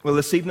Well,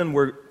 this evening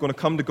we're going to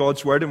come to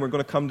God's Word, and we're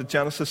going to come to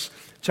Genesis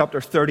chapter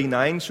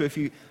 39. So if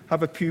you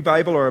have a pew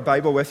Bible or a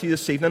Bible with you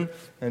this evening,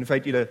 I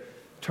invite you to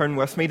turn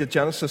with me to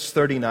Genesis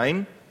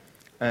 39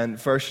 and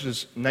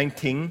verses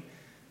 19.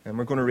 And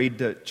we're going to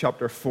read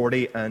chapter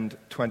 40 and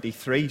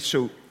 23.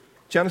 So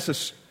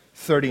Genesis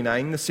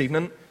 39 this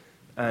evening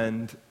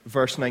and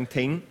verse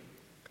 19.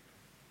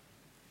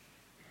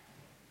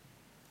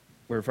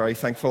 We're very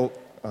thankful,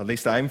 at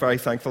least I'm very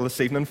thankful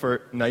this evening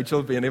for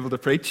Nigel being able to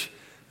preach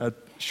at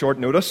short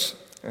notice,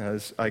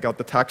 as I got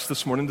the text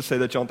this morning to say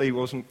that Jonty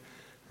wasn't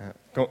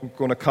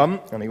going to come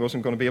and he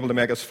wasn't going to be able to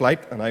make his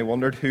flight, and I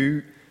wondered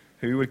who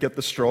would get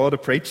the straw to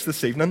preach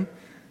this evening.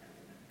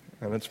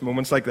 And it's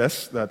moments like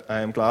this that I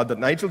am glad that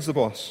Nigel's the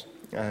boss.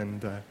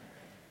 And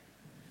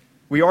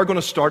we are going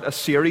to start a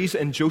series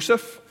in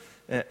Joseph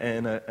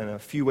in a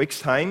few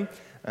weeks' time.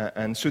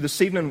 And so this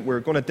evening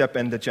we're going to dip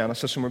into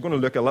Genesis and we're going to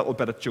look a little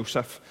bit at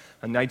Joseph,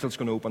 and Nigel's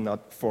going to open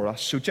that for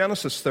us. So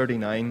Genesis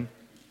 39,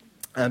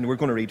 and we're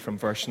going to read from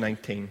verse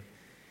 19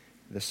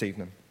 this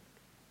evening.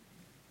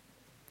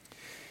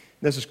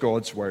 This is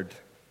God's word.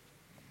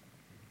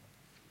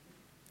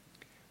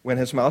 When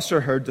his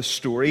master heard the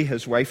story,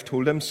 his wife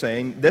told him,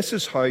 saying, "This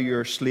is how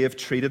your slave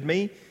treated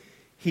me."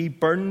 He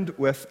burned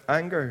with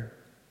anger.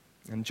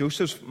 And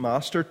Joseph's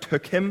master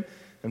took him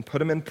and put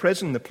him in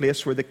prison, the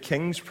place where the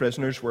king's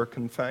prisoners were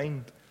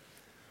confined.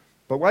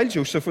 But while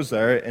Joseph was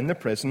there in the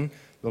prison,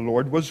 the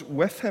Lord was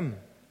with him.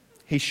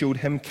 He showed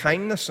him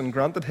kindness and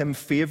granted him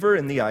favor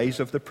in the eyes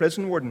of the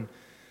prison warden.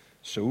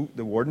 So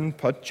the warden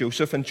put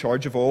Joseph in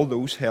charge of all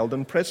those held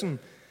in prison,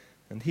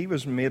 and he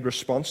was made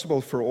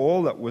responsible for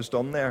all that was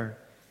done there.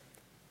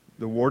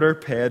 The warder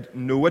paid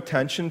no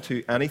attention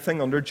to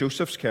anything under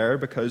Joseph's care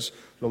because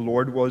the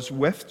Lord was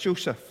with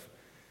Joseph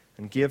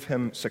and gave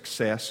him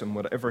success in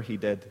whatever he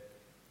did.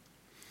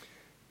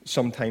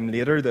 Sometime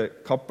later, the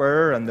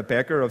cupbearer and the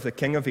baker of the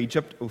king of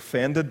Egypt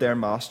offended their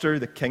master,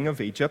 the king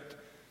of Egypt.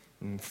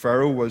 And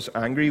Pharaoh was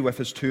angry with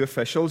his two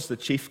officials, the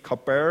chief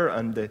cupbearer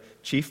and the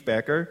chief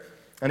baker,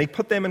 and he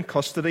put them in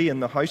custody in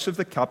the house of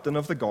the captain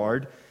of the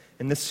guard,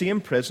 in the same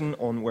prison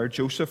on where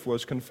Joseph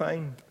was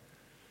confined.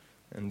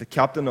 And the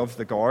captain of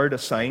the guard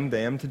assigned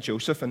them to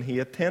Joseph, and he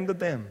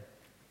attended them.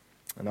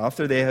 And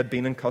after they had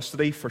been in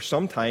custody for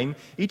some time,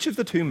 each of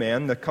the two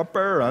men, the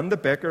cupbearer and the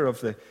baker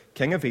of the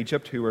king of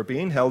Egypt, who were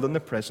being held in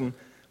the prison,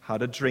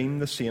 had a dream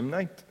the same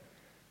night.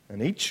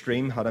 And each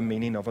dream had a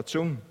meaning of its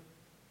own.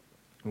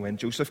 And when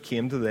Joseph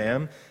came to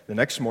them the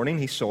next morning,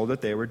 he saw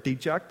that they were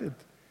dejected.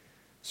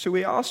 So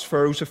he asked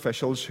Pharaoh's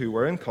officials who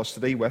were in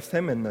custody with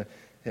him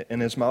in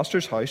his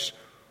master's house,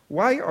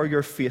 "Why are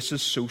your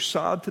faces so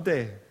sad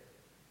today?"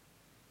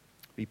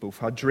 "We both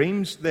had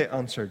dreams," they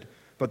answered,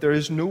 "but there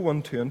is no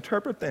one to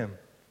interpret them."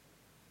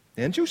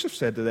 Then Joseph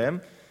said to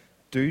them,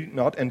 "Do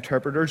not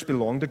interpreters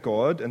belong to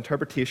God?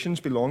 Interpretations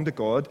belong to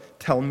God.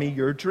 Tell me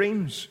your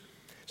dreams."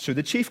 So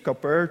the chief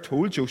cupbearer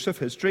told Joseph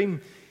his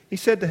dream. He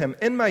said to him,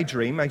 "In my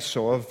dream I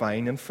saw a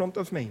vine in front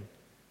of me,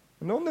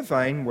 and on the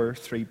vine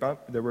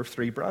there were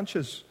three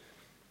branches.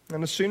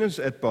 And as soon as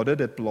it budded,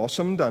 it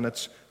blossomed, and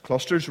its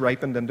clusters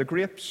ripened into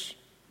grapes.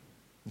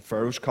 And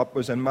Pharaoh's cup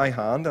was in my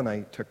hand, and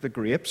I took the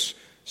grapes,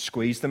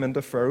 squeezed them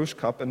into Pharaoh's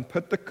cup, and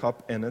put the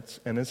cup in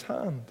his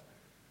hand."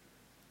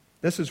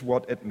 This is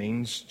what it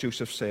means,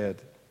 Joseph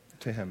said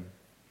to him.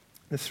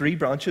 "The three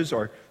branches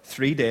are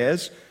 3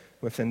 days.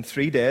 Within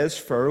 3 days,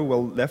 Pharaoh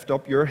will lift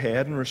up your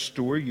head and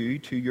restore you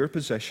to your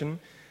position,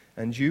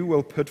 and you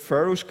will put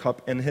Pharaoh's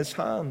cup in his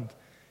hand,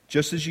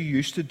 just as you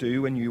used to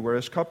do when you were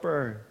his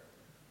cupbearer.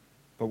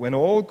 But when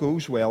all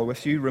goes well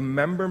with you,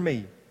 remember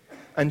me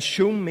and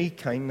show me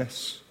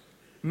kindness.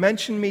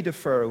 Mention me to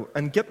Pharaoh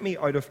and get me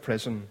out of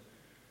prison.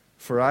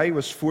 For I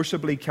was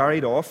forcibly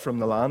carried off from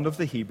the land of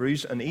the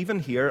Hebrews, and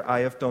even here I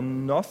have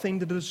done nothing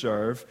to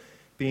deserve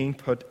being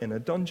put in a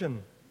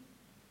dungeon."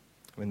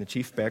 When the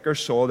chief baker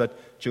saw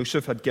that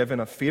Joseph had given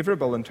a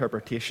favorable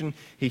interpretation,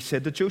 he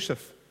said to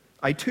Joseph,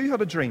 "I too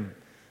had a dream,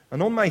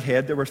 and on my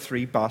head there were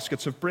 3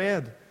 baskets of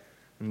bread.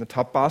 In the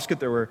top basket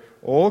there were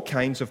all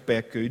kinds of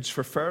baked goods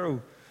for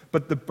Pharaoh,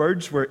 but the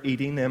birds were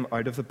eating them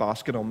out of the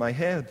basket on my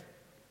head."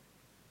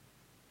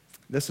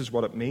 "This is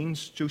what it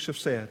means," Joseph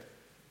said.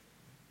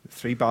 "The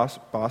 3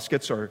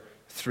 baskets are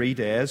 3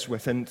 days.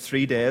 Within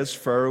 3 days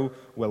Pharaoh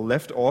will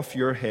lift off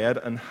your head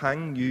and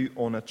hang you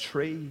on a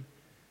tree,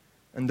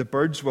 and the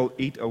birds will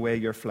eat away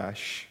your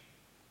flesh."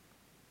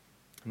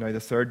 Now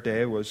the 3rd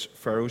day was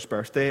Pharaoh's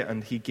birthday,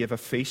 and he gave a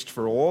feast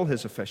for all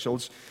his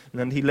officials. And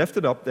then he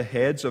lifted up the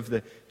heads of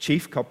the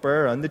chief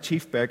cupbearer and the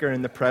chief baker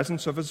in the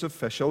presence of his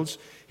officials.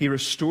 He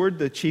restored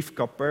the chief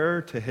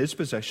cupbearer to his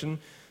position,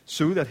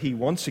 so that he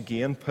once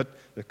again put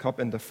the cup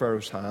into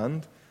Pharaoh's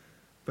hand.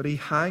 But he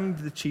hanged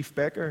the chief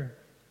baker,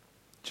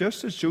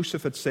 just as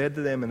Joseph had said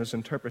to them in his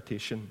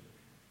interpretation.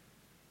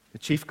 The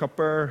chief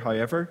cupbearer,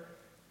 however,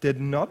 did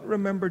not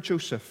remember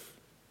Joseph.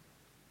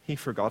 He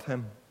forgot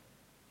him.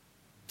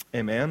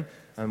 Amen.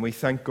 And we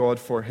thank God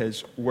for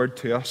his word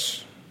to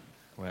us.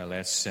 Well,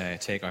 let's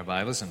take our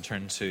Bibles and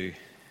turn to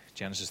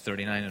Genesis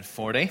 39 and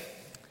 40.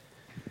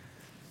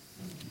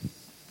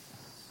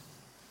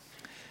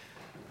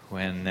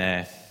 When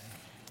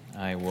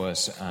I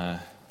was a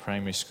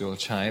primary school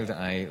child,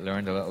 I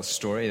learned a little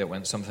story that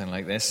went something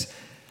like this.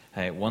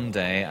 One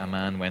day, a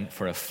man went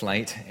for a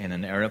flight in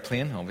an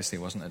aeroplane. Obviously,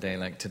 it wasn't a day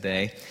like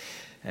today.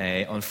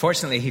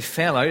 Unfortunately, he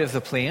fell out of the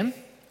plane.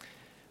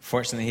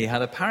 Fortunately, he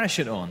had a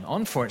parachute on.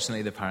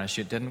 Unfortunately, the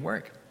parachute didn't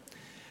work.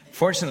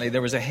 Fortunately,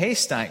 there was a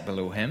haystack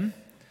below him.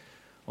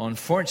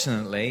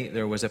 Unfortunately,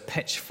 there was a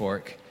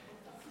pitchfork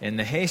in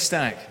the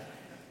haystack.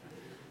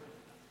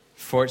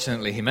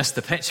 Fortunately, he missed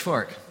the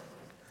pitchfork.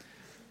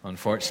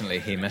 Unfortunately,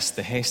 he missed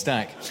the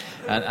haystack.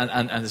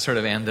 And it sort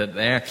of ended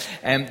there.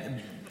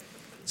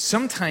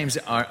 Sometimes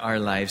our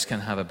lives can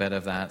have a bit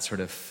of that sort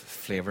of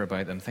flavor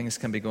about them. Things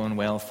can be going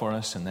well for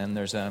us, and then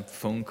there's a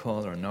phone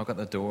call or a knock at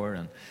the door,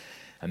 and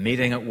a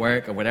meeting at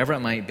work, or whatever it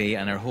might be,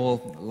 and our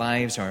whole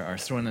lives are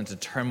thrown into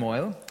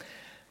turmoil,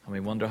 and we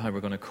wonder how we're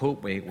going to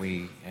cope.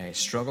 We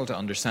struggle to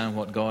understand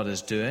what God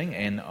is doing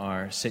in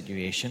our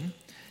situation.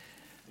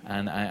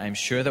 And I'm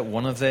sure that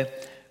one of the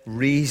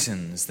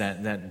reasons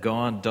that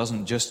God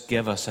doesn't just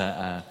give us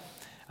a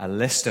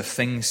list of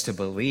things to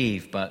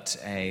believe, but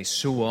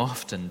so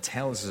often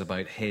tells us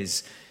about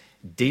his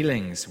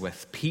dealings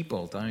with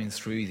people down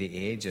through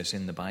the ages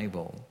in the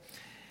Bible,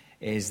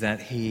 is that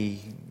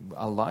he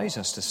allows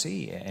us to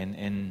see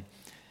in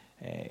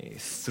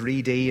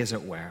 3D, as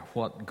it were,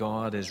 what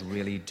God is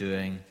really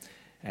doing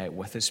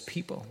with his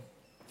people.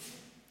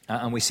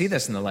 And we see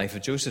this in the life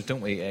of Joseph, don't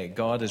we?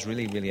 God is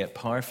really, really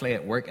powerfully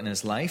at work in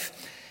his life.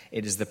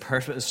 It is the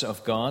purpose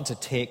of God to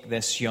take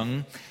this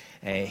young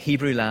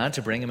Hebrew lad,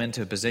 to bring him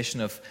into a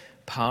position of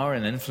power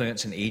and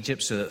influence in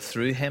Egypt, so that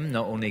through him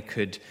not only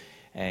could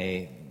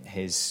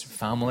his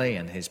family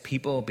and his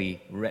people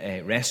be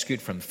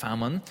rescued from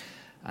famine,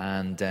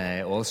 and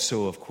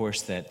also, of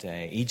course, that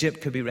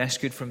Egypt could be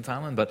rescued from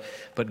famine,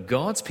 but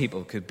God's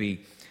people could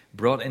be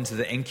brought into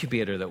the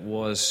incubator that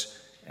was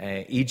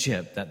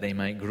Egypt, that they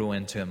might grow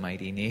into a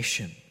mighty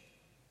nation.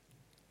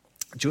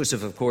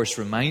 Joseph, of course,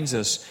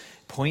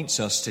 points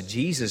us to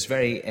Jesus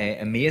very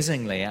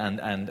amazingly, and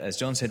as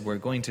John said, we're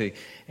going to,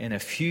 in a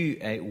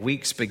few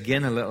weeks,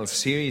 begin a little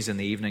series in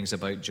the evenings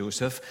about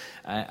Joseph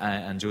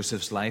and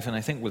Joseph's life, and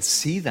I think we'll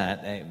see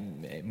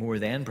that more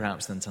then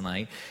perhaps than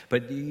tonight.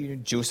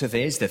 But Joseph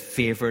is the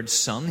favored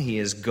son. He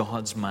is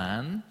God's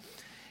man.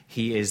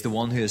 He is the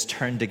one who is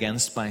turned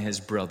against by his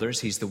brothers.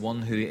 He's the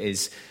one who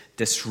is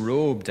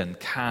disrobed and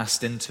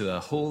cast into a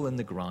hole in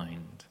the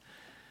ground,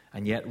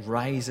 and yet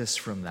rises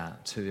from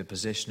that to a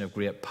position of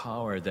great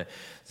power.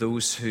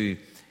 Those who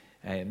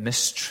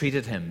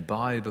mistreated him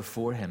bow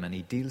before him, and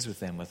he deals with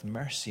them with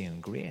mercy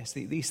and grace.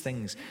 These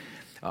things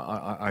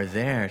are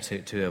there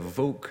to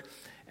evoke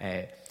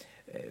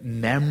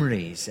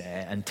memories,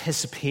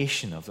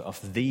 anticipation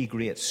of the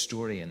great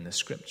story in the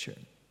Scripture.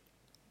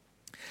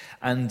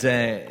 And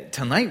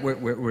tonight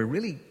we're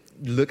really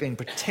looking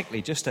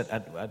particularly just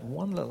at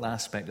one little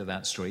aspect of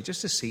that story,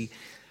 just to see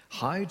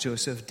how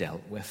Joseph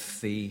dealt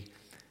with the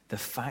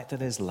fact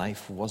that his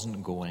life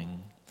wasn't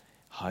going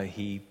how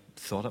he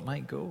thought it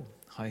might go,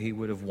 how he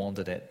would have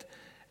wanted it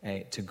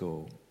to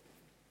go.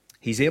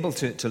 He's able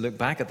to look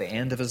back at the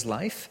end of his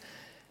life.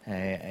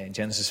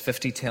 Genesis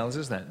 50 tells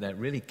us that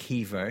really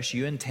key verse,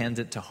 "You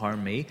intended to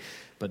harm me,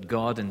 but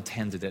God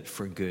intended it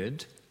for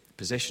good."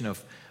 Position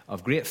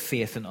of great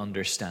faith and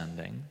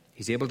understanding.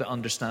 He's able to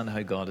understand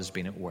how God has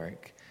been at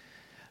work.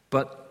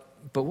 But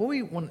what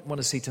we want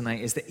to see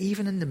tonight is that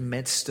even in the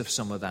midst of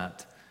some of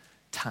that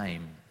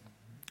time,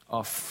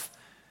 of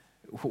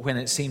when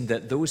it seemed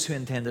that those who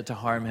intended to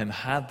harm him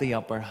had the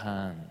upper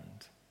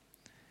hand,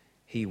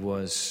 he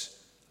was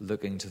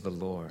looking to the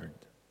Lord.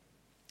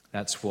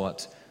 That's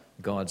what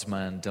God's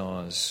man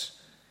does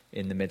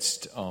in the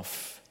midst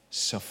of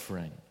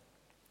suffering.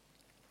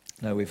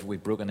 Now,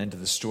 we've broken into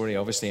the story,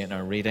 obviously, in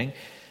our reading.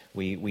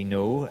 We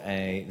know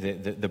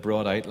the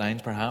broad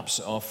outlines, perhaps,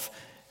 of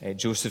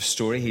Joseph's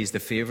story. He's the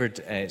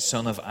favored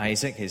son of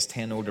Isaac. His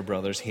 10 older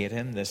brothers hate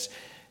him. This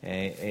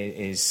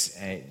is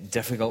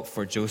difficult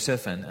for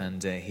Joseph,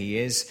 and he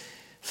is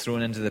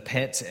thrown into the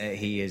pit.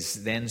 He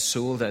is then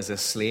sold as a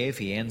slave.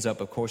 He ends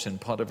up, of course, in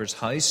Potiphar's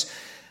house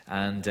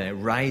and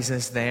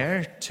rises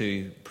there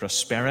to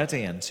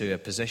prosperity and to a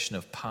position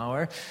of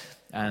power.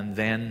 And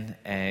then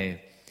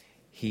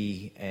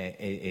he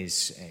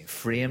is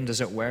framed,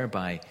 as it were,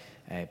 by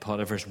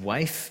Potiphar's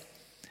wife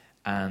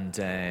and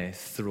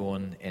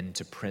thrown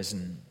into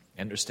prison.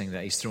 Interesting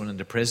that he's thrown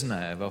into prison.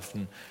 I've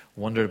often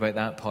wondered about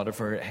that.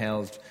 Potiphar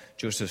held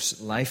Joseph's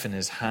life in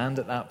his hand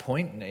at that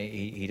point.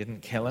 He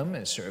didn't kill him.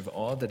 It's sort of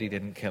odd that he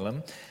didn't kill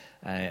him.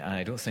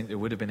 I don't think there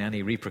would have been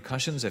any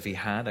repercussions if he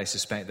had. I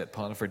suspect that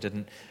Potiphar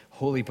didn't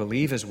wholly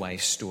believe his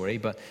wife's story,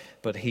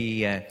 but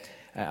he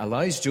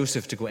allows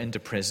Joseph to go into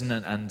prison,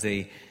 and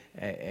the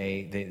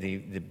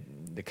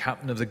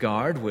captain of the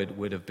guard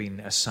would have been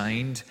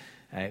assigned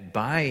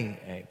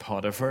by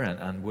Potiphar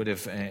and would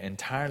have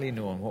entirely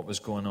known what was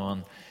going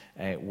on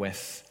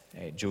with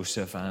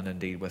Joseph and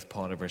indeed with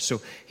Potiphar.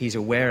 So he's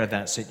aware of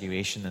that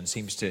situation and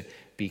seems to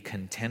be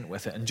content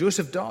with it. And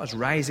Joseph does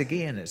rise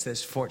again. It's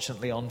this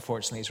fortunately,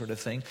 unfortunately sort of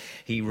thing.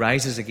 He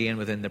rises again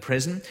within the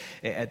prison.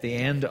 At the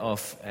end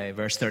of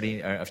verse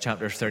 30 of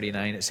chapter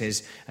 39, it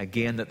says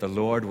again that the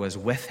Lord was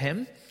with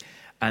him.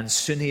 And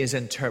soon he is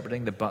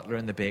interpreting the butler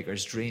and the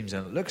baker's dreams.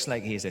 And it looks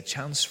like he has a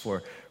chance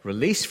for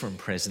release from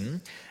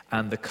prison.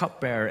 And the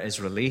cupbearer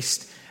is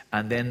released.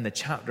 And then the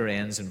chapter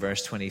ends in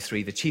verse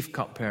 23. The chief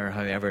cupbearer,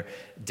 however,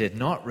 did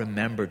not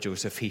remember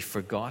Joseph. He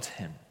forgot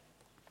him.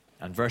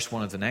 And verse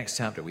 1 of the next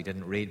chapter we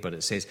didn't read, but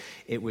it says,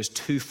 it was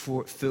 2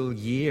 full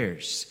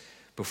years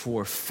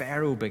before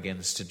Pharaoh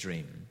begins to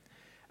dream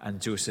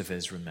and Joseph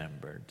is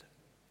remembered.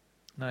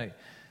 Now,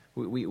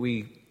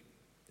 we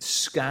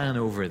scan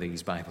over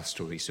these Bible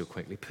stories so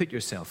quickly. Put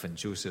yourself in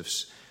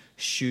Joseph's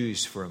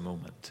shoes for a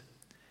moment.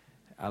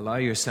 Allow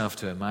yourself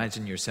to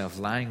imagine yourself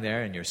lying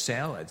there in your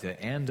cell at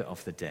the end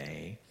of the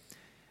day,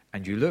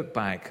 and you look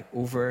back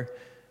over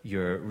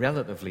your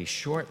relatively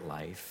short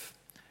life,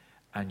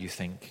 and you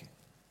think,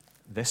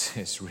 this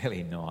is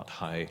really not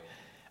how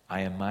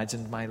I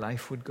imagined my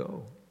life would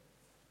go.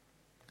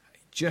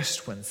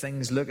 Just when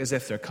things look as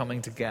if they're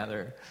coming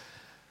together,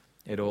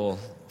 it all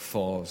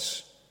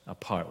falls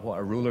apart. What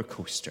a roller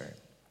coaster.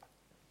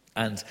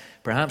 And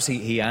perhaps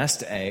he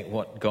asked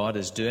what God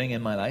is doing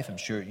in my life. I'm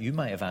sure you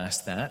might have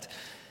asked that.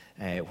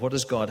 What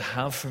does God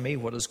have for me?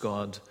 What does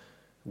God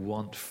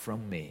want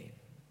from me?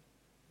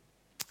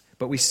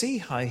 But we see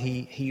how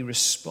he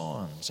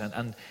responds.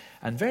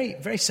 And very,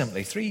 very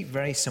simply, 3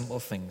 very simple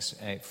things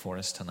for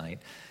us tonight.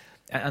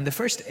 And the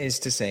first is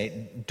to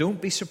say, don't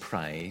be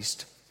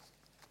surprised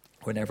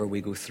whenever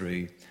we go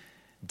through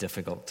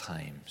difficult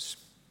times.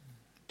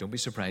 Don't be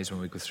surprised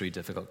when we go through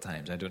difficult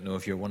times. I don't know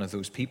if you're one of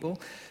those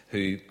people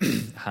who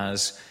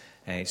has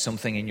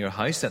something in your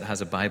house that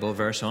has a Bible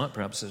verse on it.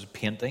 Perhaps there's a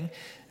painting.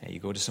 You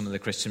go to some of the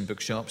Christian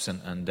bookshops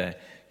and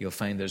you'll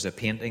find there's a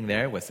painting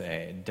there with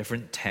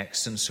different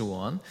texts and so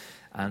on.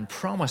 And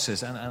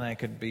promises, and I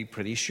could be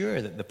pretty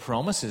sure that the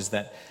promises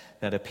that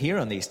appear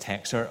on these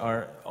texts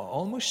are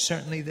almost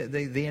certainly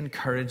the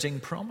encouraging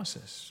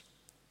promises.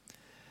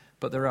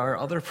 But there are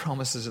other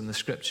promises in the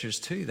Scriptures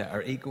too that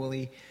are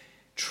equally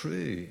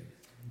true.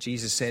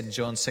 Jesus said in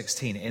John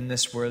 16, in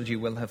this world you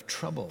will have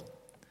trouble.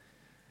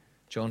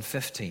 John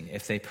 15,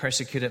 if they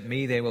persecuted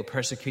me, they will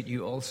persecute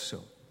you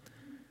also.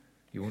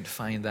 You won't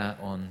find that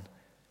on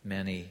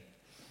many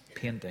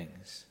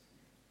paintings.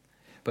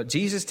 But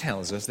Jesus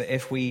tells us that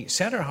if we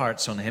set our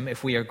hearts on him,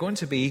 if we are going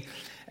to be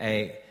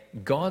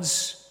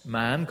God's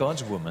man,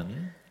 God's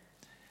woman,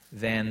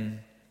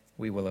 then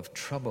we will have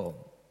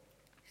trouble.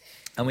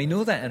 And we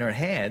know that in our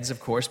heads, of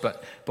course,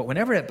 but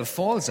whenever it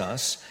befalls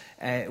us,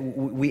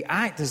 we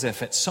act as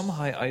if it's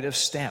somehow out of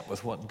step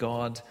with what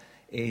God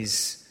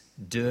is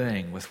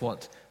doing, with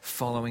what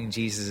following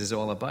Jesus is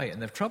all about.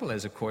 And the trouble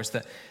is, of course,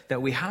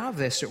 that we have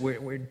this,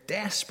 we're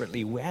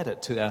desperately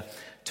wedded to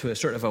a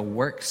sort of a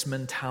works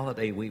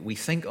mentality. We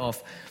think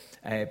of,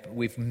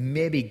 we've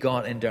maybe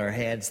got into our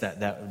heads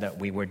that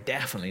we were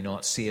definitely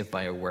not saved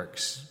by our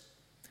works.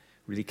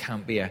 Really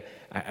can't be a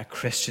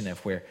Christian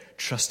if we're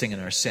trusting in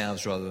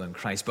ourselves rather than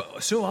Christ.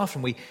 But so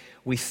often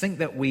we think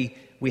that we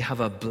have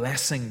a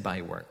blessing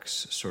by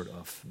works sort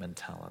of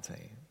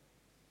mentality.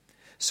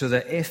 So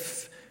that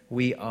if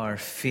we are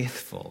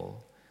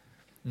faithful,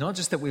 not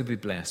just that we'll be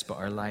blessed, but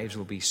our lives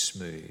will be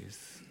smooth.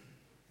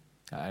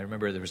 I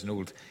remember there was an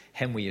old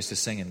hymn we used to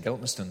sing in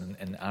Giltonston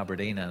in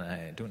Aberdeen, and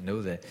I don't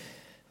know the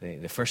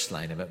first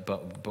line of it,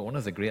 but one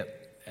of the great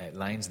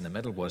lines in the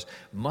middle was,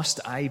 must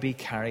I be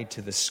carried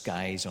to the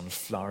skies on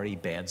flowery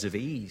beds of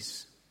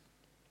ease?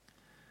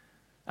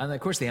 And of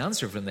course the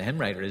answer from the hymn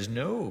writer is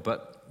no,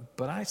 but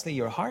actually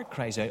your heart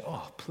cries out,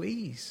 oh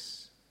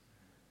please,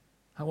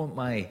 I want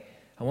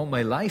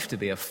my life to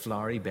be a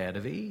flowery bed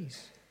of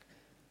ease.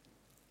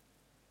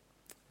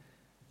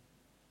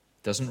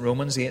 Doesn't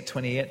Romans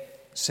 8:28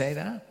 say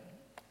that?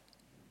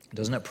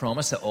 Doesn't it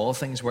promise that all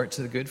things work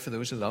to the good for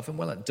those who love him?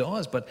 Well, it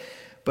does, but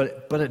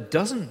it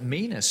doesn't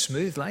mean a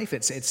smooth life.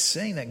 It's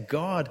saying that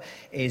God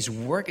is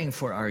working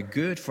for our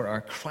good, for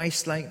our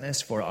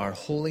Christ-likeness, for our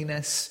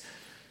holiness,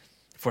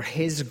 for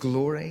his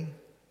glory.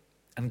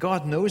 And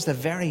God knows the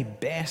very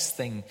best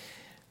thing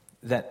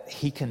that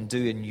he can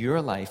do in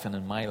your life and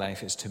in my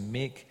life is to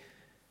make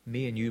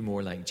me and you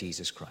more like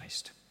Jesus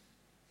Christ.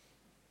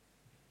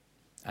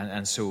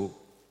 And so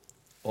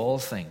all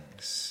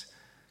things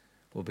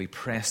will be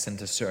pressed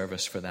into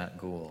service for that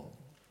goal.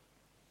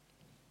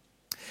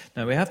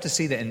 Now we have to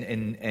see that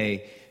in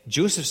a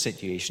Joseph's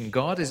situation,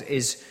 God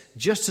is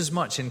just as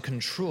much in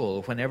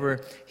control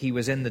whenever he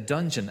was in the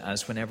dungeon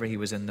as whenever he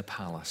was in the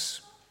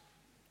palace.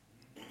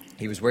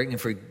 He was working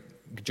for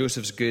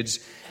Joseph's goods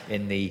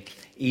in the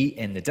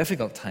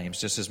difficult times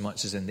just as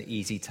much as in the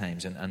easy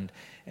times. And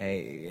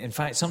in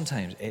fact,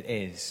 sometimes it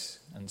is,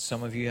 and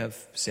some of you have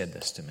said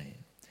this to me,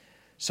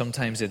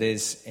 sometimes it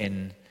is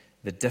in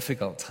the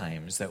difficult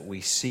times that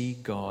we see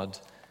God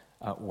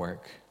at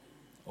work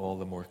all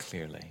the more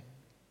clearly.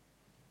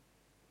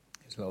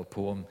 His little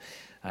poem,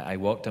 I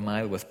walked a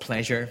mile with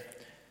pleasure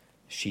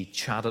She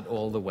chatted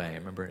all the way. I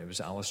remember it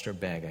was Alistair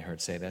Begg I heard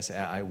say this.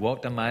 I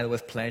walked a mile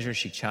with pleasure,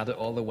 she chatted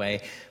all the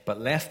way,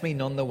 but left me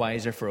none the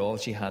wiser for all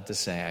she had to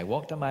say. I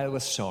walked a mile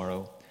with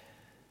sorrow,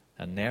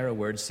 and ne'er a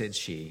word said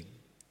she.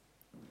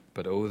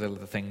 But oh,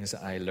 the things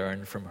I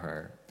learned from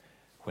her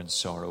when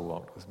sorrow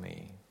walked with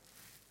me.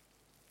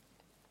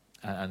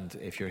 And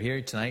if you're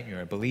here tonight and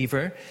you're a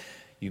believer,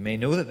 you may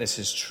know that this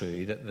is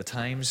true, that the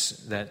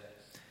times that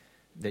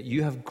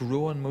you have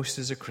grown most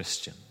as a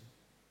Christian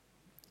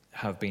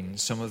have been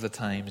some of the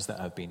times that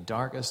have been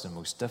darkest and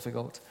most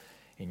difficult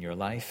in your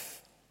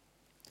life.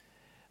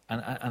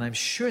 And I'm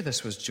sure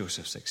this was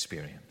Joseph's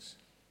experience.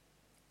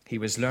 He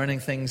was learning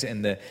things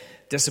in the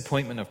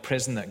disappointment of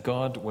prison that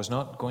God was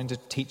not going to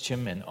teach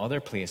him in other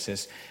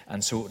places,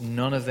 and so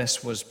none of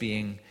this was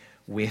being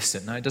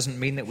wasted. Now, it doesn't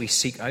mean that we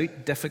seek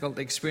out difficult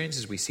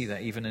experiences. We see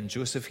that even in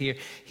Joseph here.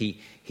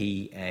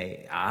 He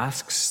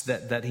asks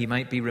that he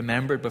might be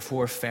remembered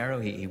before Pharaoh.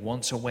 He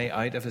wants a way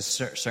out of his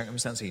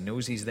circumstance. He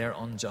knows he's there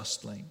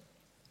unjustly.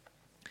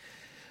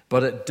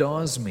 But it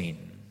does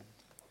mean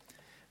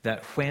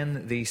that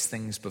when these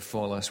things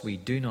befall us, we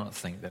do not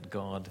think that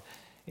God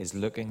is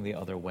looking the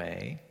other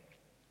way,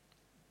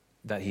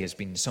 that he has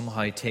been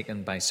somehow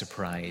taken by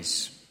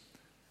surprise.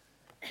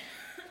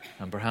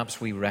 And perhaps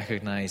we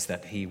recognize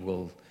that he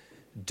will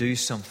do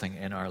something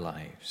in our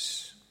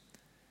lives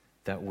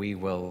that we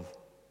will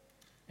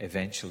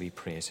eventually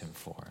praise him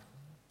for.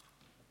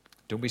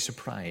 Don't be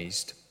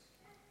surprised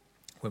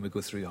when we go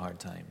through hard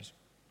times.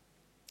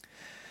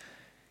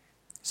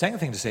 Second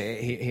thing to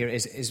say here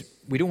is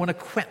we don't want to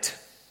quit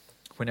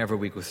whenever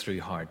we go through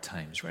hard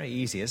times. Very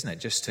easy, isn't it?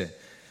 Just to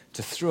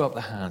throw up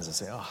the hands and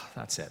say, oh,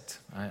 that's it.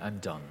 I'm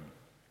done.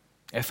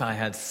 If I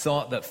had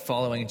thought that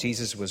following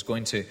Jesus was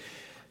going to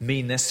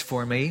mean this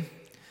for me,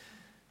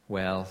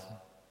 well,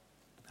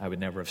 I would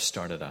never have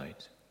started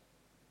out.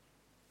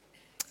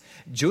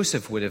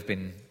 Joseph would have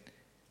been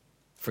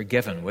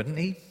forgiven, wouldn't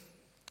he,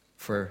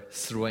 for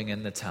throwing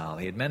in the towel?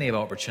 He had many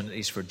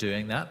opportunities for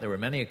doing that. There were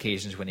many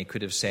occasions when he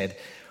could have said,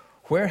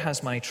 where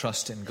has my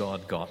trust in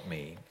God got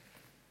me?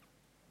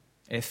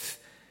 If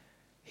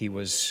he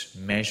was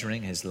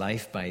measuring his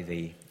life by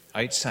the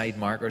outside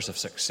markers of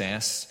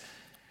success,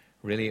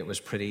 really it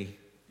was pretty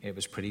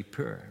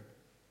poor.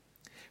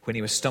 When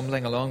he was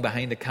stumbling along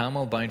behind a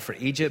camel bound for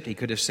Egypt, he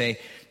could have said,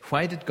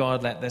 why did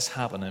God let this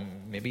happen?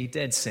 And maybe he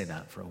did say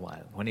that for a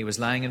while. When he was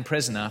lying in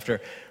prison after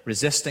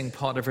resisting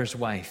Potiphar's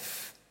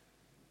wife.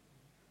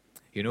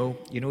 You know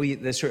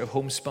this sort of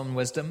homespun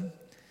wisdom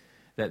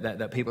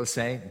that people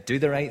say, do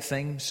the right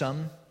thing,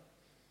 son,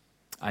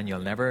 and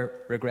you'll never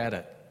regret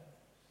it.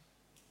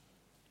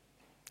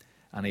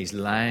 And he's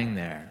lying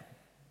there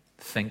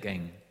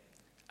thinking,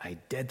 I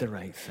did the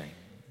right thing.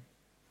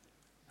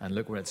 And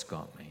look where it's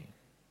got me.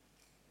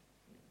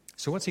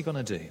 So what's he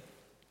going to do?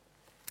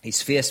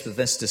 He's faced with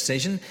this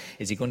decision.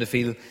 Is he going to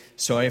feel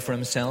sorry for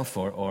himself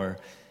or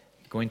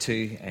going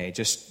to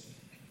just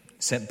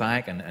sit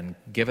back and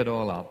give it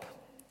all up?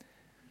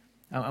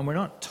 And we're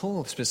not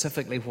told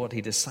specifically what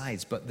he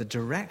decides, but the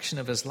direction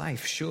of his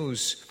life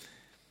shows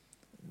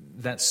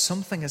that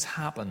something has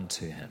happened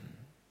to him.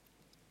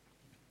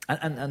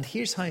 And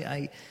here's how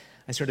I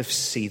sort of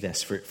see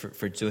this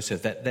for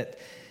Joseph, that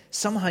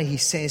somehow he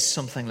says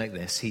something like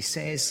this. He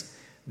says,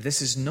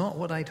 this is not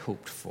what I'd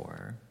hoped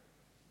for.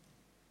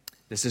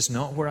 This is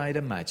not where I'd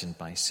imagined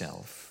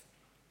myself.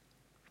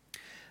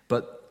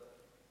 But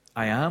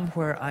I am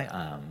where I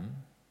am,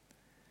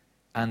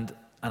 and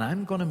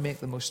I'm going to make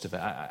the most of it.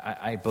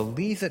 I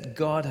believe that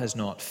God has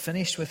not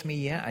finished with me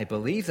yet. I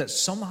believe that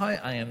somehow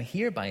I am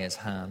here by his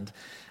hand,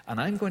 and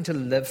I'm going to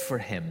live for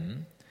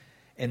him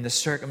in the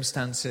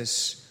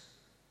circumstances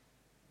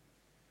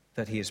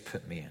that he has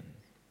put me in.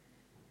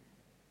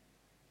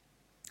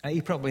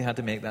 He probably had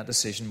to make that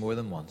decision more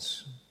than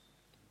once.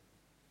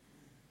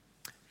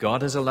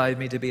 God has allowed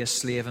me to be a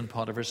slave in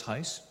Potiphar's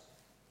house.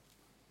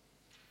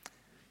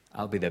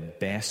 I'll be the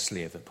best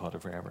slave that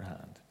Potiphar ever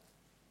had.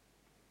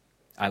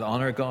 I'll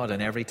honor God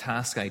in every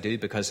task I do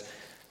because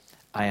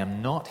I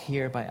am not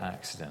here by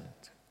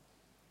accident.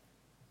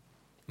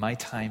 My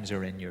times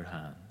are in your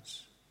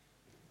hands.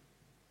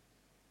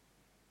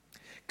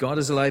 God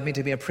has allowed me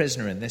to be a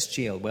prisoner in this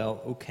jail.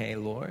 Well, okay,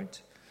 Lord.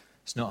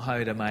 It's not how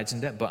I'd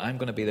imagined it, but I'm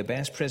going to be the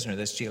best prisoner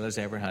this jail has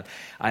ever had.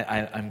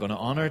 I'm going to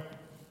honor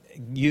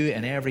you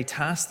in every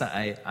task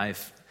that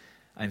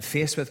I'm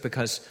faced with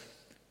because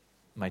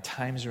my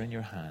times are in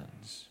your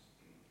hands.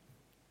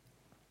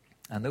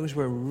 And those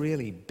were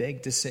really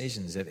big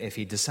decisions. If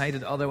he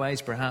decided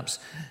otherwise, perhaps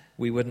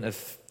we wouldn't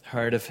have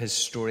heard of his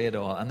story at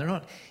all. And they're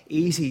not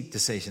easy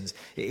decisions.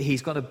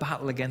 He's got to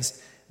battle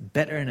against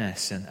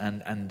bitterness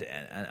and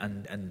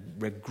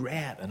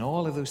regret and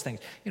all of those things.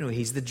 You know,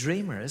 he's the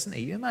dreamer, isn't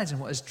he? You imagine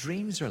what his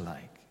dreams are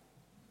like.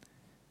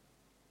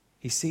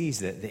 He sees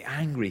the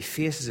angry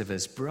faces of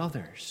his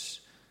brothers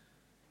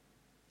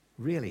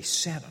really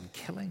set on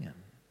killing him.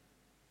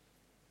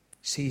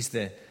 Sees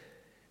the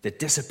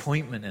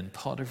disappointment in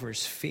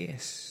Potiphar's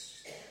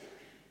face,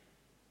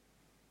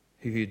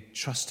 who had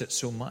trusted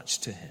so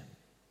much to him.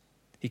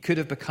 He could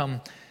have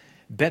become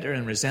bitter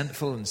and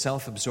resentful and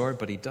self-absorbed,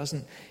 but he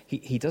doesn't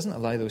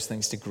allow those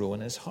things to grow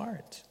in his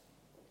heart.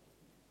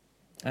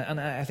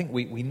 And I think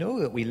we know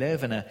that we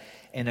live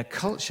in a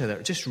culture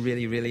that just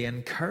really, really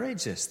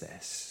encourages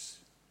this.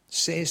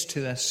 Says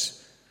to us,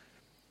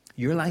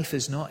 your life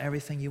is not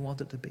everything you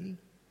want it to be.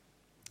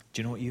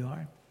 Do you know what you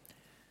are?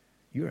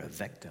 You're a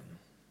victim.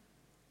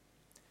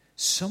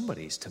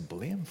 Somebody's to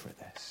blame for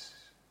this.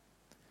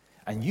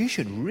 And you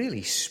should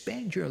really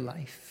spend your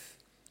life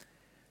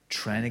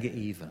trying to get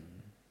even.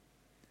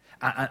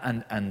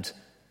 And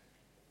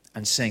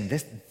saying,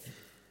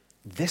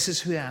 this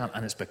is who I am,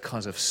 and it's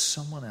because of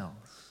someone else.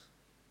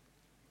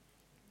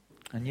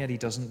 And yet he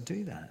doesn't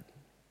do that.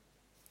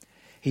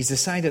 He's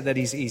decided that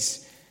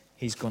he's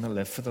going to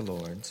live for the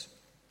Lord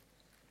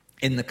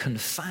in the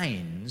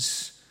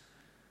confines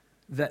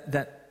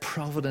that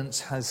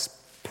providence has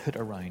put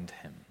around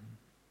him.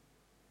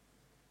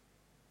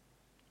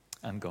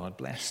 And God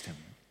blessed him.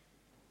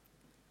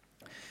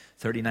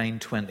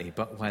 39:20,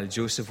 but while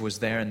Joseph was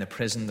there in the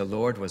prison, the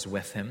Lord was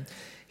with him.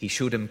 He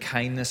showed him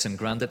kindness and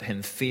granted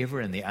him favor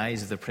in the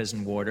eyes of the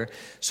prison warder.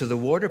 So the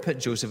warder put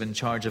Joseph in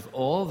charge of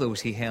all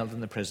those he held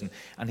in the prison,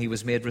 and he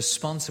was made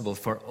responsible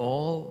for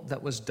all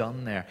that was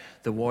done there.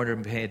 The warder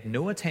paid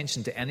no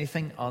attention to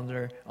anything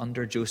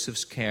under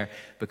Joseph's care,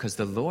 because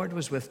the Lord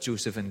was with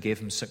Joseph and gave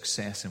him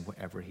success in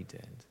whatever he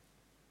did.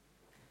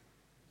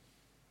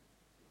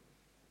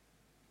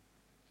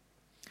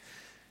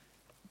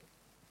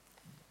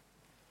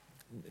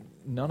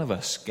 None of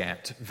us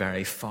get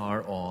very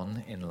far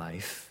on in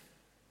life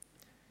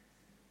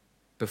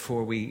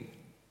before we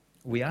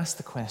ask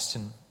the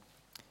question,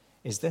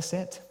 is this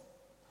it?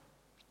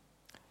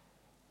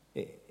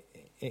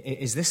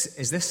 Is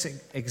this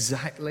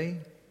exactly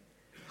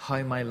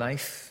how my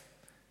life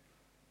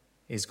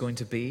is going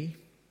to be?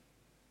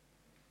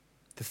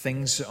 The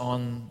things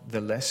on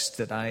the list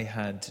that I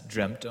had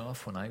dreamt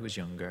of when I was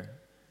younger,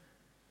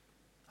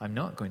 I'm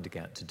not going to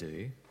get to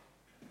do.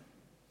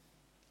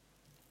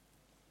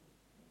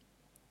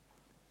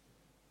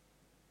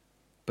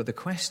 But the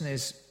question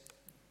is,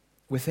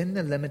 within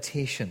the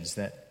limitations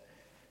that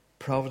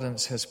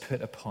providence has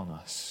put upon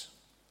us,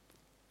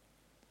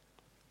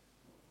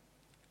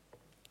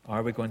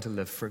 are we going to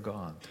live for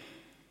God?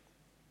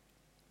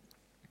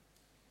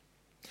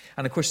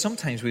 And of course,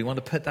 sometimes we want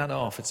to put that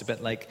off. It's a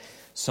bit like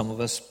some of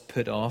us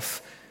put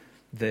off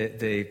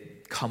the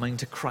coming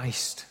to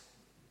Christ.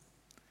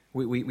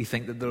 We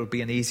think that there will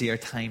be an easier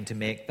time to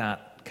make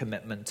that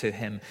commitment to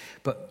Him.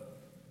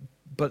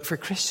 But for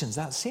Christians,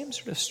 that same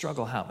sort of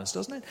struggle happens,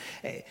 doesn't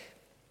it?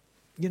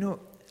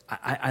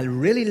 I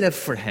really live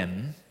for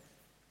Him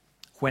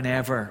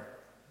whenever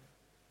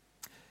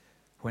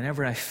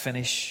I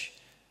finish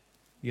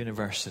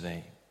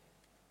university,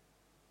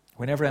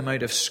 whenever I'm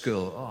out of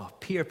school.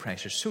 Peer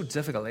pressure is so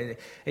difficult.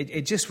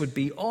 It just would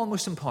be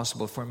almost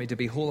impossible for me to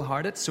be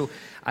wholehearted. So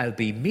I'll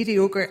be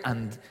mediocre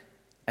and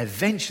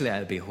eventually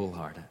I'll be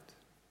wholehearted.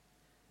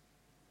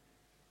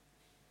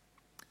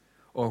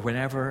 Or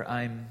whenever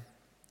I'm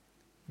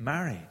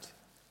married,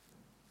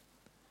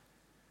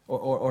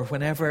 or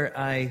whenever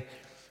I've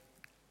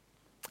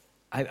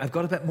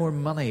got a bit more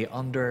money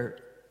under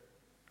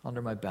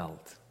my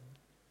belt,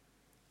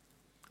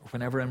 or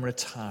whenever I'm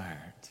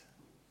retired,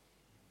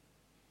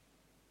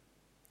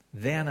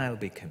 then I'll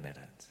be committed.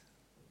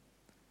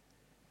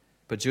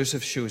 But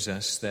Joseph shows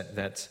us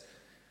that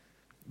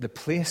the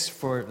place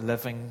for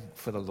living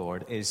for the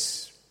Lord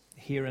is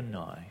here and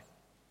now.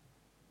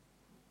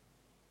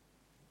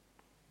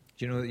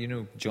 You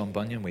know John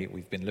Bunyan,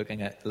 we've been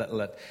looking at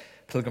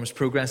Pilgrim's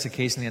Progress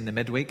occasionally in the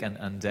midweek,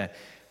 and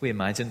we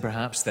imagine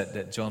perhaps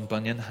that John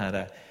Bunyan had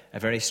a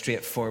very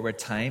straightforward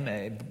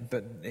time,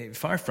 but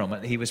far from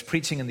it. He was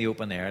preaching in the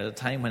open air at a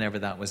time whenever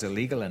that was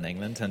illegal in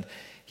England, and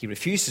he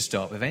refused to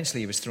stop. Eventually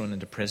he was thrown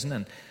into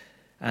prison,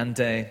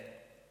 and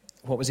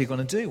what was he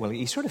going to do? Well,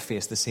 he sort of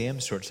faced the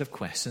same sorts of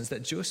questions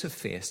that Joseph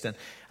faced,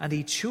 and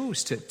he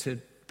chose to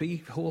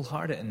be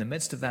wholehearted in the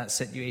midst of that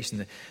situation.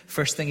 The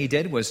first thing he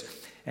did was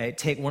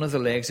take one of the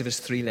legs of his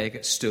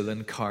three-legged stool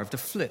and carved a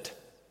flute.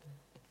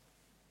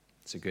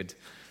 It's a good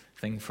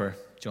thing for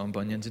John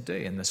Bunyan to do,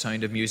 and the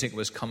sound of music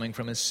was coming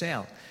from his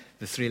cell.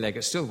 The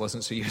three-legged stool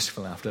wasn't so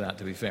useful after that,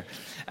 to be fair.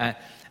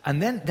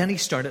 And then he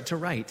started to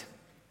write.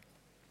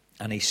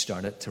 And he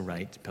started to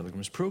write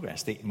Pilgrim's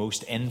Progress, the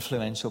most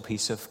influential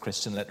piece of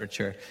Christian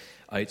literature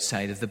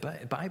outside of the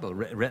Bible,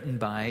 written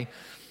by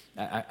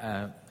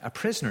a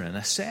prisoner in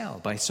a cell,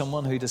 by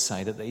someone who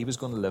decided that he was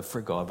going to live for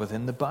God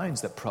within the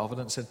bounds that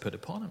providence had put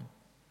upon him.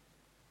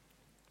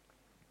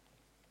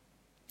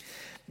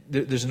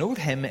 There's an old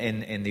hymn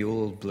in the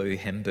old blue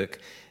hymn book,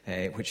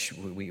 which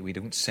we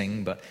don't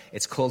sing, but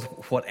it's called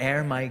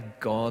 "Whate'er My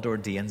God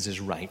Ordains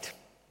Is Right."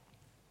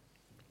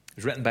 It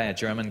was written by a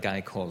German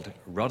guy called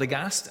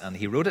Radagast, and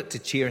he wrote it to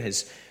cheer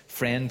his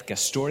friend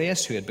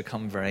Gastorius, who had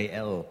become very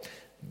ill.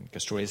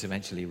 Gastorius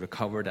eventually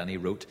recovered, and he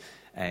wrote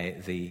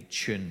the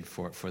tune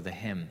for the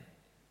hymn.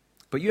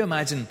 But you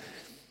imagine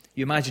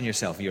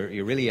yourself,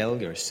 you're really ill,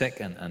 you're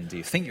sick, and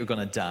you think you're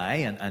going to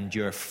die, and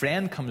your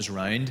friend comes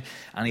round,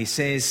 and he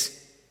says,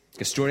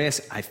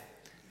 Gastorius,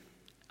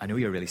 I know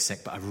you're really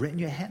sick, but I've written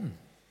you a hymn.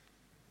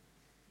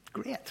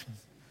 Great.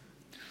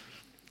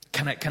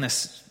 Can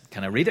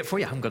I read it for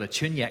you? I haven't got a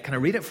tune yet. Can I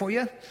read it for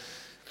you?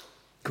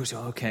 Goes,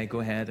 oh, okay, go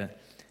ahead.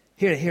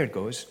 Here it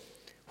goes.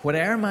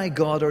 Whate'er my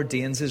God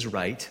ordains is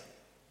right,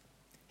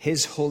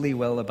 his holy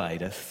will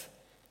abideth.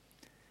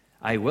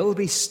 I will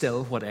be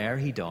still whate'er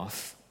he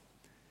doth,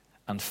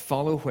 and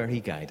follow where he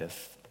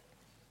guideth.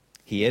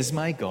 He is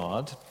my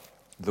God,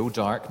 though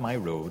dark my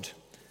road.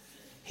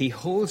 He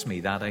holds me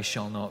that I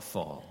shall not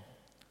fall.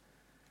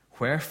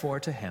 Wherefore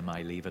to him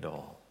I leave it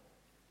all.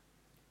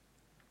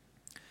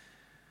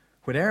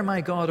 Whate'er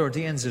my God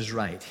ordains is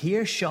right,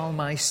 here shall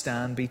my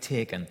stand be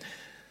taken.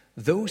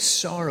 Though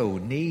sorrow,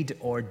 need,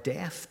 or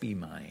death be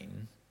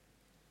mine,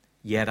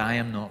 yet I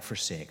am not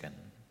forsaken.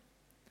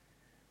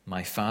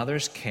 My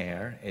Father's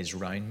care is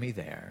round me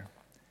there.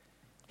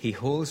 He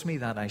holds me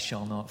that I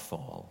shall not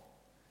fall.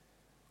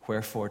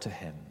 Wherefore to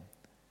him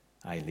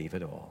I leave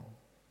it all.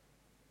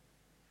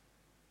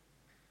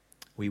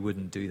 We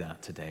wouldn't do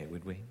that today,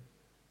 would we?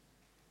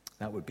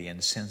 That would be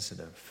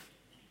insensitive.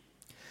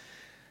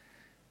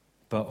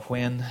 But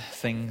when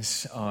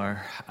things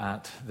are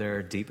at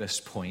their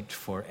deepest point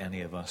for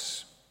any of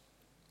us,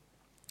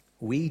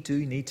 we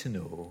do need to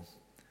know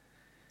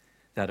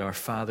that our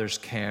Father's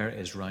care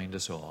is round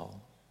us all.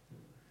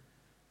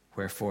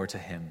 Wherefore to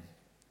him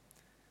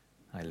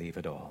I leave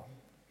it all.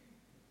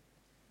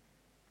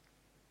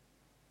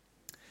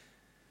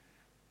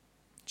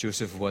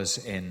 Joseph was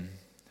in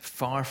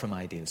far from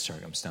ideal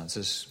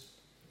circumstances,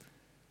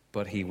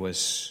 but he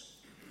was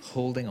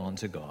holding on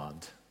to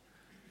God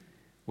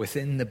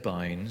within the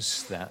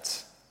bounds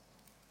that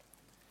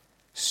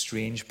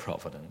strange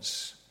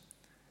providence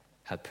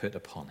had put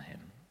upon him.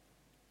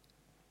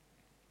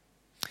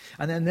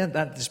 And then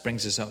that just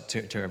brings us up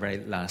to our very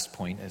last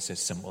point. It's a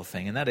simple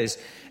thing, and that is,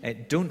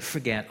 don't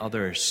forget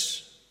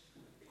others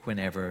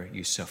whenever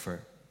you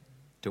suffer.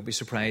 Don't be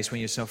surprised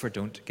when you suffer.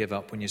 Don't give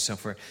up when you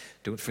suffer.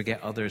 Don't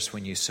forget others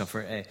when you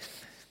suffer.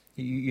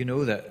 You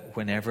know that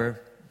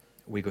whenever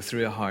we go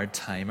through a hard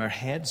time, our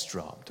heads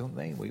drop, don't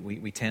they?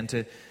 We tend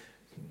to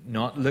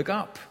not look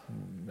up.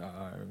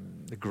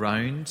 The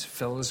ground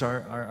fills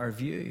our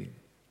view.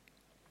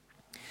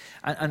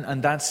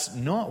 And that's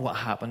not what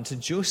happened to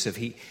Joseph.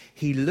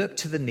 He looked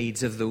to the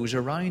needs of those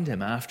around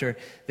him after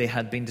they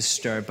had been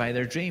disturbed by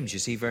their dreams. You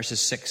see verses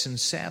 6 and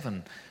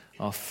 7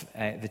 of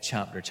the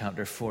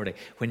chapter 40.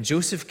 When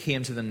Joseph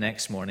came to them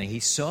next morning, he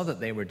saw that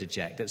they were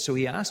dejected. So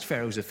he asked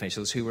Pharaoh's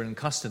officials who were in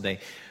custody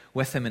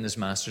with him in his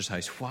master's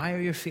house, "Why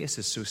are your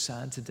faces so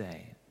sad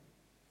today?"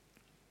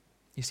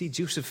 You see,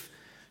 Joseph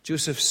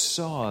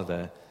saw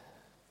the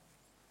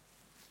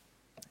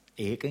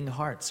aching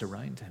hearts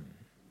around him.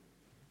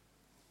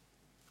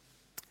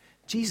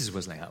 Jesus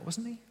was like that,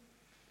 wasn't he?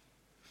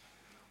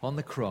 On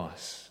the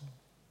cross,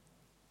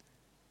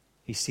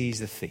 he sees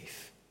the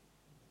thief.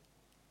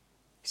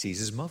 He sees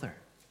his mother.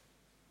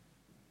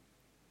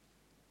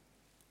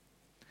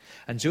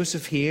 And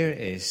Joseph here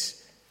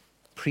is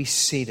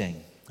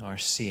preceding our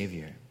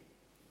Savior.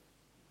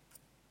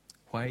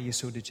 Why are you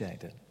so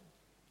dejected?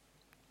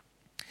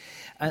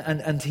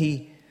 And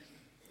he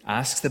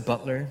asks the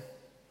butler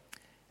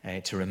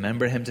to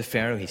remember him to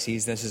Pharaoh. He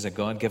sees this as a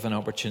God-given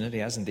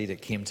opportunity, as indeed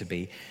it came to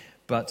be.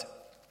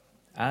 But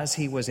as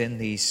he was in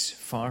these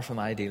far from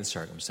ideal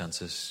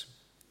circumstances,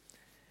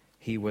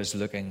 he was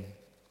looking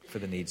for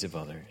the needs of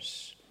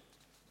others.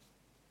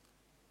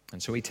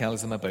 And so he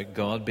tells them about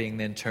God being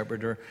the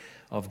interpreter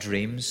of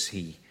dreams.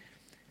 He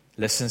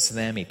listens to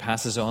them. He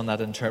passes on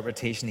that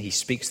interpretation. He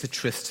speaks the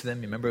truth to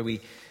them. Remember,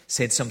 we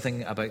said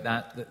something about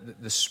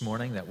that this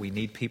morning, that we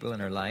need people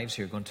in our lives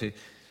who are going to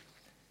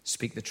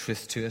speak the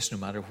truth to us no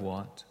matter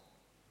what.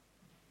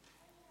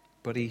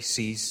 But he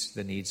sees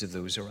the needs of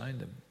those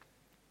around him.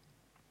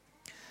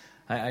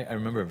 I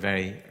remember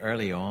very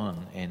early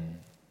on in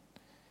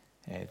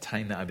a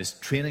time that I was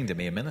training to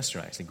be a minister,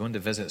 actually, going to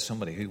visit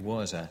somebody who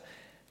was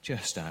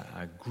just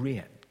a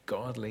great,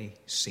 godly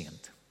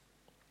saint.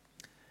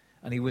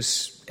 And he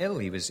was ill.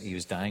 He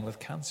was dying with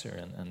cancer.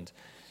 And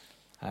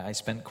I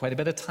spent quite a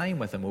bit of time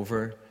with him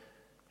over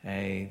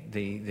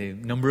the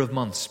number of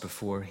months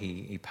before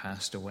he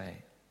passed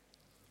away.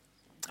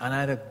 And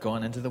I'd have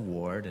gone into the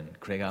ward in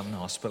Craigavon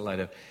Hospital. I'd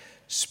have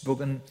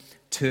spoken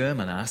to him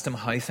and asked him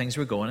how things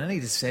were going. And he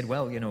just said,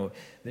 well, you know,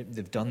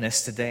 they've done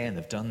this today and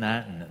they've done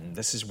that and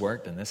this has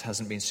worked and this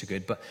hasn't been so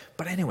good.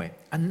 But anyway,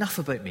 enough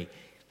about me.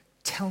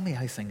 Tell me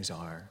how things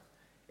are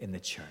in the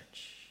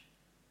church.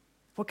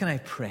 What can I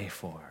pray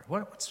for?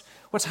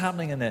 What's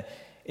happening in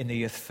the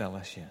youth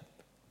fellowship?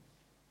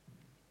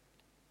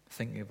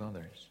 Thinking of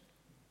others.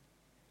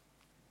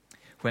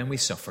 When we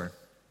suffer,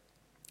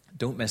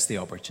 don't miss the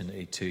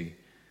opportunity to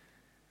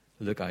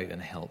look out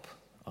and help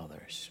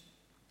others.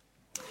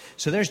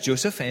 So there's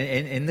Joseph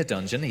in the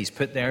dungeon. He's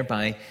put there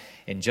by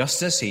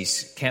injustice.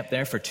 He's kept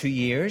there for 2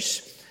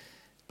 years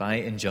by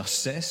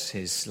injustice.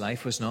 His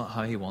life was not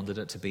how he wanted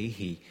it to be.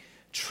 He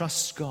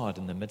trusts God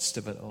in the midst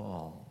of it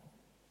all.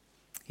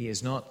 He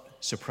is not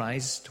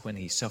surprised when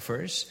he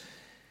suffers.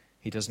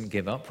 He doesn't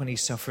give up when he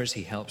suffers.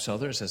 He helps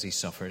others as he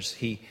suffers.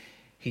 He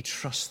he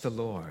trusts the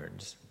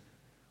Lord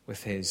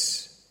with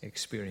his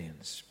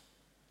experience.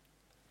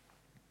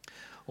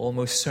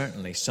 Almost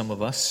certainly, some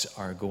of us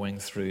are going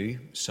through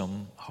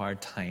some hard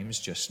times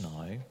just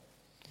now.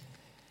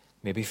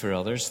 Maybe for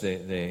others,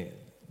 the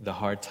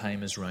hard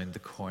time is round the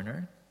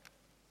corner.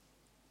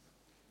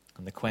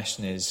 And the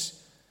question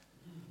is,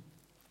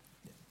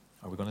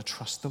 are we going to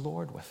trust the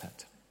Lord with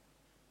it?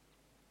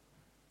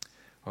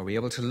 Are we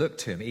able to look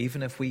to him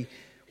even if we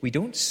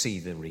don't see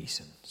the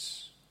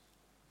reasons?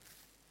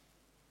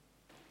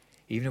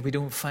 Even if we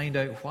don't find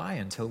out why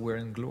until we're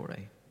in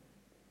glory?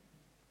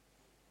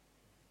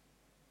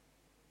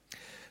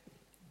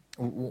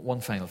 One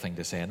final thing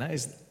to say, and that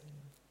is,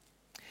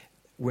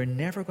 we're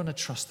never going to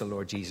trust the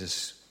Lord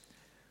Jesus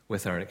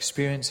with our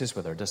experiences,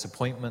 with our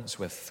disappointments,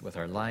 with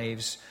our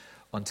lives,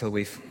 until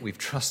we've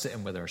trusted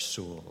him with our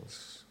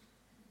souls.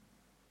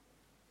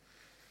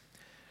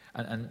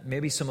 And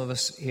maybe some of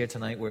us here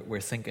tonight,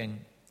 we're thinking,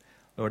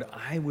 Lord,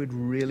 I would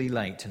really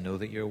like to know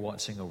that you're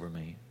watching over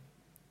me.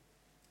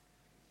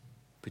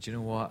 But you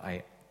know what?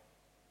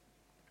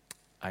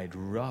 I'd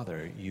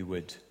rather you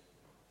would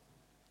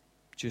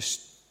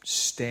just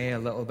stay a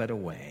little bit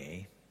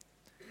away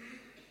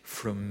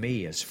from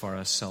me as far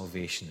as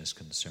salvation is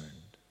concerned.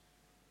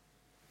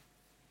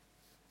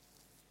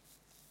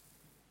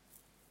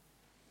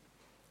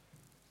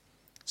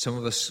 Some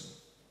of us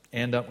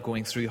end up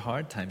going through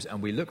hard times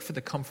and we look for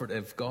the comfort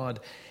of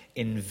God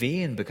in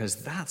vain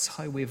because that's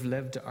how we've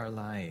lived our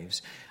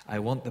lives. I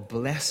want the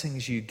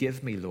blessings you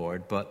give me,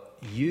 Lord, but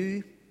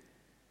you,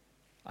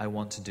 I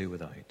want to do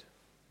without.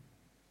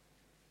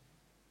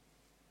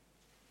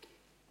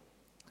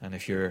 And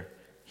if you're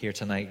here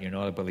tonight and you're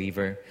not a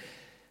believer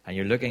and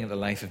you're looking at the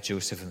life of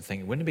Joseph and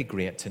thinking, wouldn't it be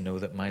great to know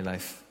that my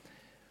life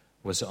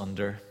was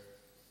under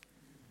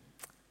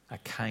a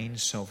kind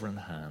sovereign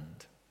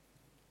hand?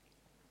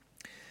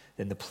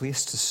 Then the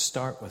place to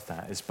start with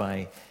that is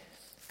by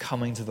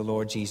coming to the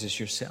Lord Jesus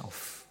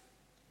yourself,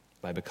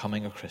 by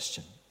becoming a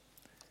Christian.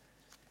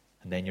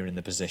 And then you're in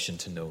the position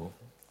to know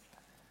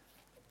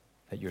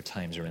that your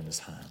times are in his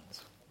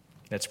hands.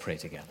 Let's pray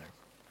together.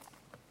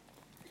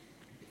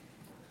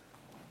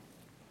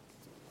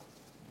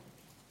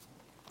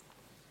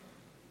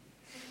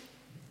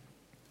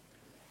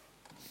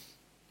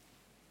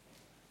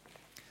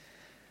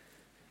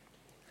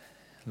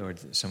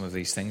 Lord, some of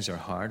these things are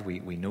hard.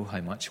 We know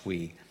how much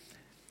we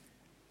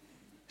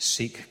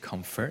seek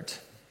comfort.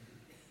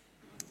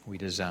 We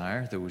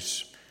desire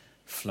those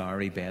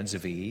flowery beds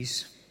of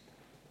ease.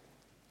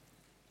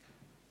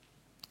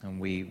 And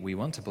we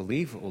want to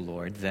believe, O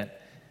Lord,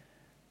 that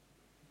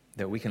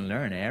we can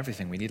learn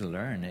everything we need to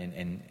learn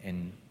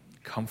in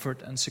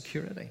comfort and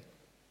security.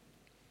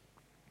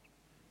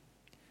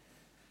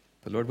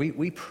 But Lord,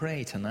 we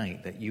pray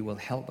tonight that you will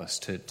help us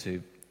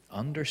to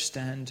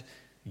understand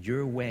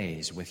your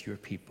ways with your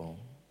people.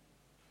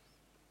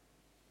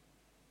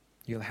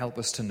 You'll help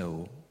us to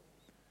know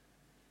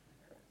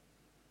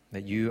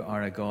that you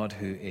are a God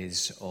who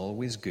is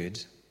always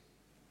good,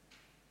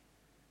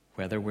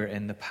 whether we're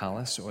in the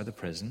palace or the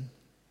prison,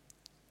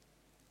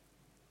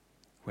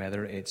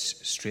 whether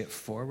it's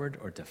straightforward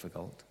or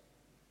difficult.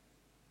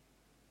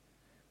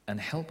 And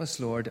help us,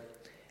 Lord,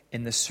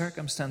 in the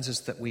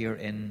circumstances that we are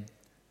in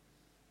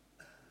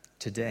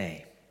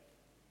today,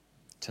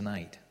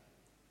 tonight,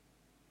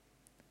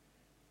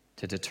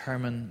 to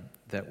determine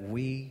that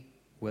we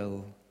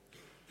will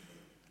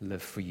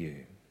live for you.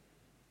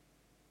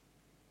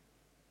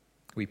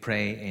 We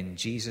pray in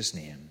Jesus'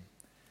 name.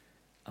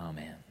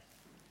 Amen.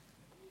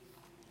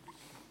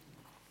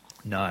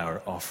 Now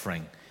our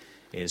offering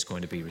is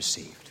going to be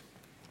received.